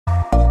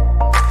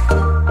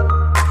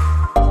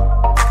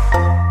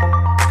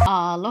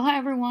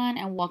everyone,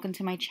 and welcome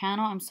to my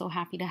channel. I'm so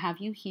happy to have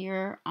you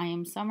here. I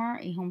am Summer,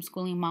 a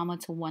homeschooling mama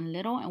to one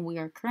little, and we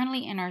are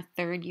currently in our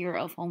third year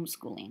of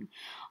homeschooling.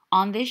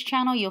 On this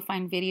channel, you'll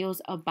find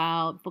videos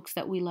about books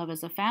that we love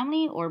as a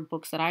family or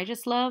books that I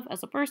just love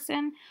as a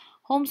person,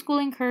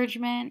 homeschool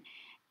encouragement,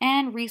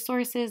 and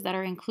resources that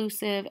are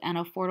inclusive and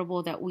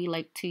affordable that we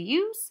like to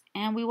use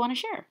and we want to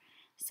share.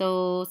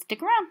 So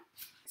stick around.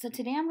 So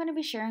today I'm going to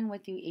be sharing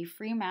with you a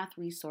free math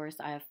resource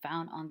I have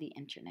found on the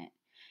internet.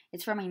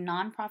 It's from a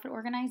nonprofit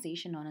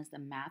organization known as the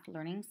Math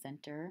Learning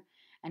Center,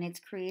 and it's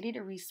created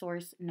a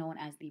resource known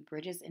as the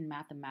Bridges in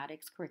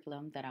Mathematics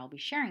curriculum that I'll be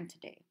sharing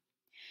today.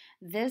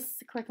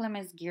 This curriculum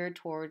is geared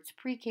towards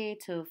pre-K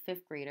to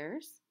 5th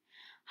graders.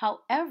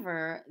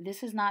 However,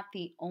 this is not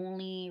the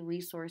only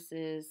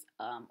resources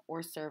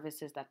or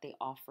services that they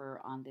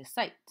offer on this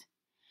site.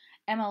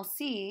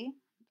 MLC,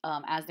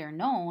 as they're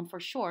known for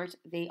short,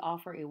 they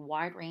offer a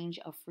wide range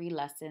of free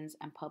lessons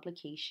and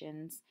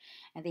publications,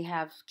 and they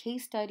have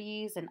case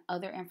studies and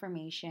other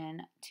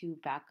information to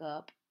back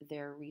up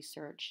their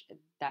research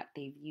that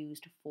they've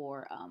used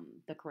for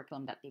the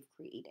curriculum that they've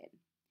created.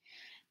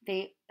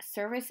 They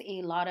service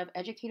a lot of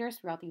educators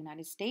throughout the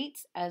United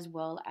States, as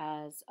well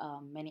as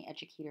many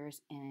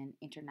educators in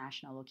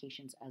international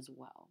locations as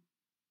well.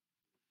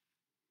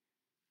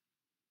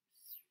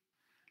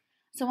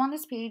 So on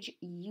this page,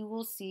 you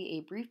will see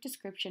a brief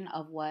description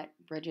of what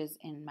Bridges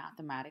in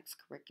Mathematics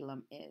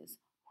curriculum is,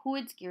 who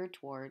it's geared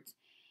towards,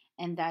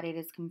 and that it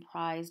is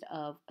comprised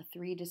of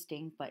 3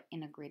 distinct but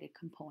integrated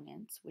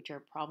components, which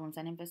are problems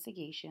and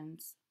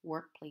investigations,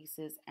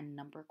 workplaces, and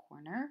number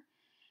corner.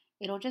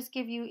 It'll just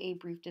give you a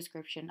brief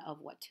description of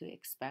what to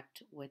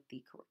expect with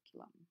the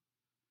curriculum.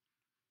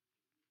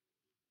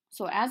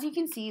 So as you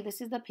can see,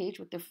 this is the page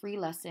with the free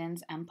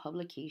lessons and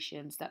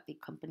publications that the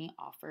company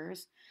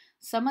offers.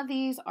 Some of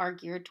these are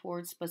geared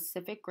towards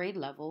specific grade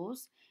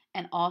levels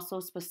and also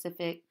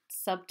specific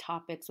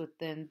subtopics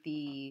within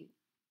the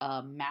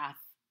math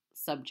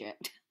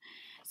subject.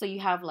 So you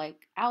have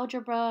like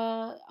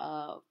algebra,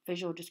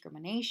 visual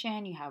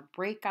discrimination, you have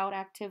breakout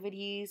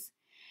activities,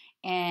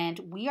 and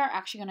we are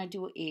actually going to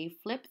do a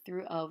flip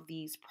through of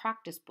these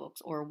practice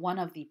books, or one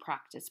of the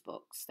practice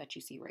books that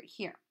you see right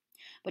here.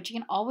 But you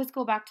can always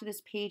go back to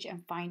this page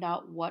and find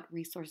out what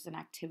resources and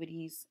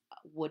activities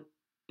would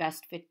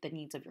best fit the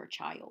needs of your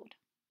child.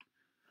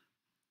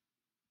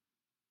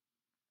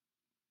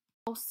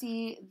 You'll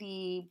see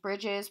the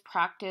Bridges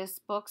practice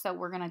books that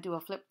we're going to do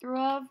a flip through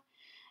of.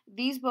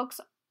 These books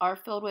are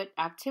filled with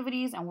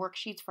activities and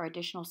worksheets for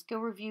additional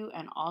skill review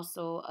and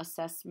also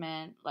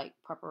assessment like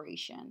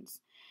preparations.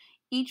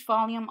 Each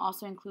volume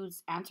also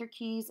includes answer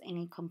keys and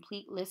a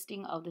complete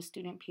listing of the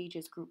student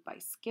pages grouped by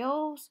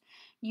skills.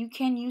 You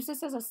can use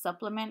this as a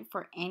supplement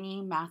for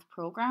any math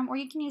program, or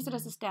you can use it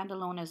as a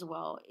standalone as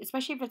well,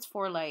 especially if it's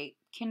for like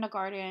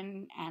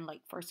kindergarten and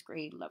like 1st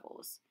grade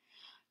levels.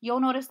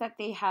 You'll notice that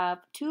they have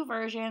 2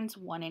 versions,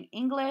 one in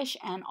English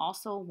and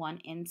also one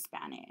in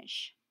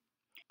Spanish.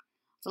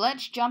 So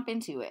let's jump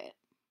into it.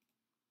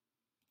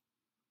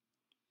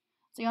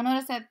 So you'll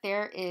notice that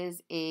there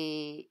is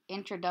a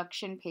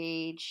introduction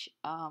page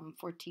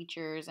for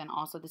teachers, and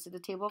also this is the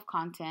table of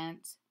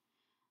contents.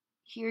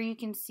 Here you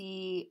can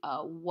see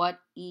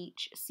what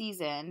each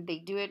season, they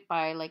do it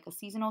by like a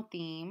seasonal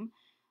theme,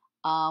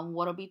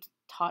 what will be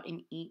taught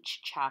in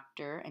each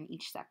chapter and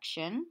each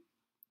section.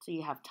 So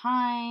you have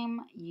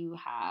time, you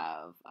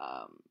have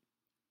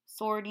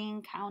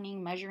sorting,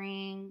 counting,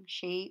 measuring,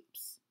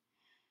 shapes.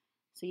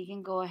 So you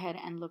can go ahead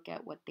and look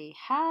at what they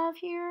have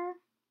here.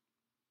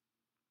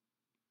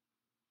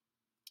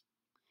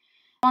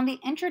 On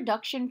the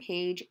introduction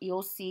page,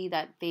 you'll see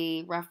that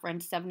they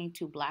reference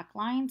 72 black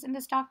lines in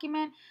this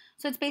document.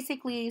 So it's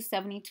basically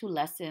 72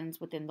 lessons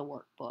within the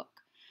workbook.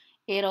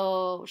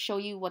 It'll show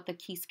you what the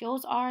key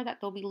skills are that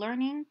they'll be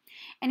learning.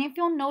 And if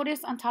you'll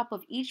notice on top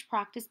of each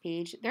practice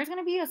page, there's going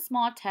to be a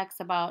small text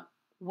about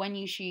when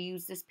you should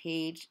use this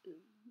page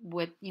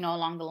with,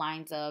 along the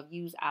lines of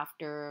use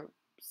after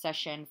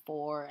session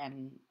 4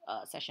 and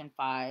session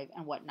 5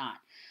 and whatnot.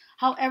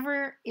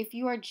 However, if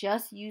you are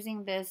just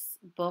using this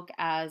book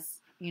as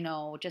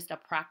just a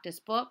practice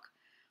book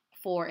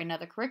for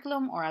another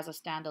curriculum or as a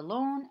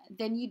standalone,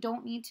 then you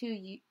don't need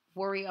to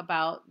worry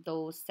about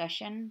those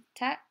session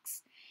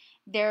texts.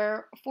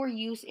 They're for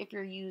use if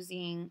you're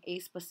using a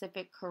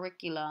specific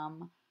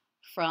curriculum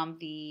from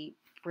the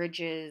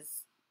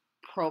Bridges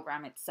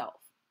program itself.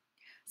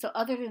 So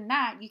other than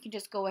that, you can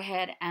just go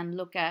ahead and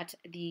look at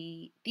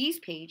these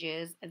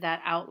pages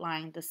that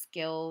outline the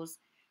skills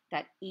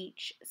that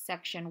each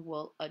section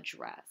will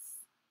address.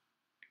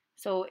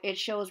 So it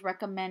shows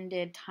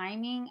recommended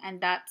timing, and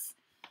that's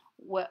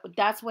what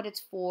it's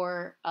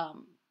for.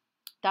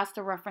 That's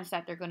the reference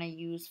that they're going to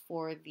use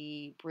for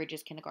the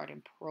Bridges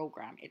Kindergarten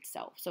program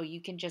itself. So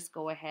you can just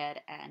go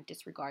ahead and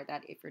disregard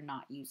that if you're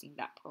not using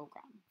that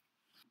program.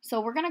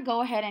 So we're going to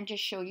go ahead and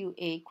just show you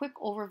a quick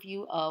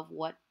overview of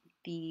what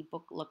the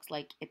book looks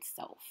like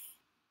itself.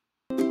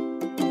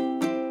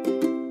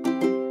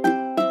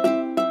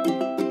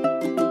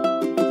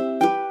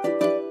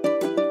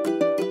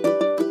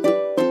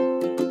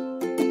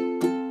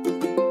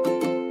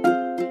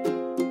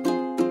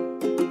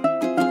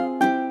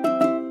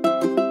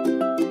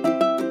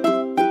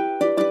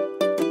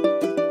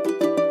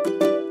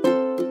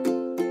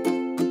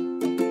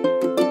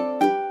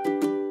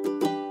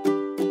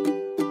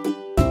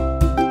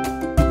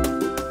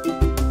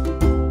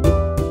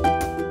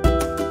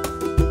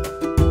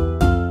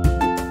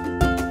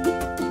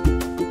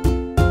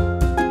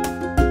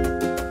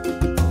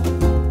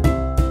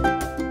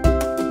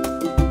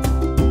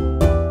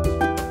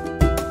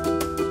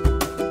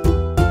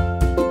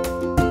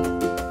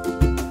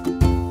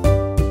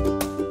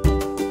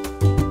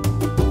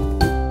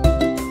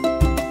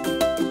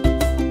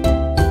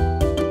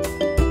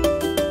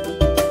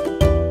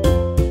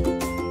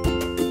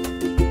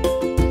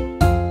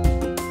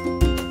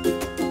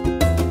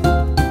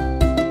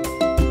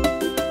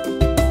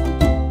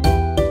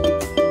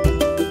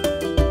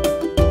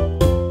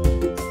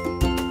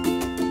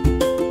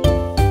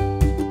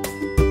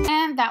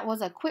 that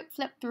was a quick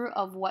flip through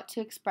of what to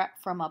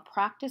expect from a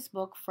practice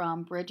book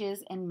from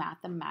Bridges in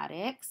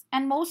Mathematics.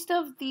 And most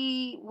of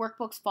the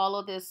workbooks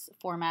follow this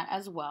format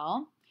as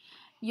well.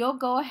 You'll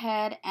go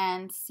ahead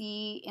and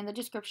see in the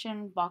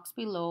description box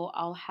below,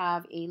 I'll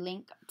have a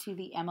link to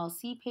the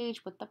MLC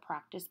page with the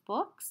practice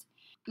books.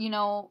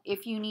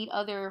 If you need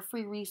other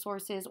free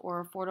resources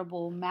or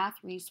affordable math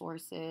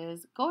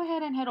resources, go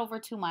ahead and head over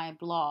to my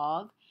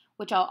blog,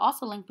 which I'll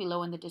also link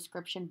below in the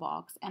description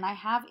box. And I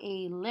have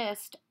a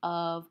list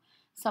of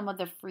some of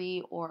the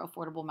free or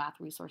affordable math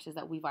resources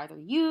that we've either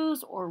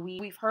used or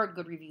we've heard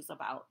good reviews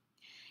about.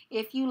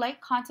 If you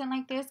like content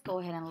like this, go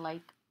ahead and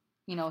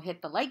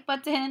hit the like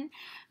button,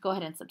 go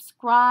ahead and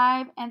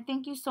subscribe. And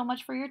thank you so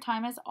much for your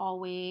time as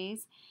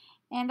always.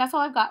 And that's all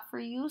I've got for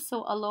you.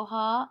 So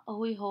aloha,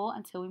 ahui ho,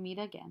 until we meet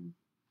again.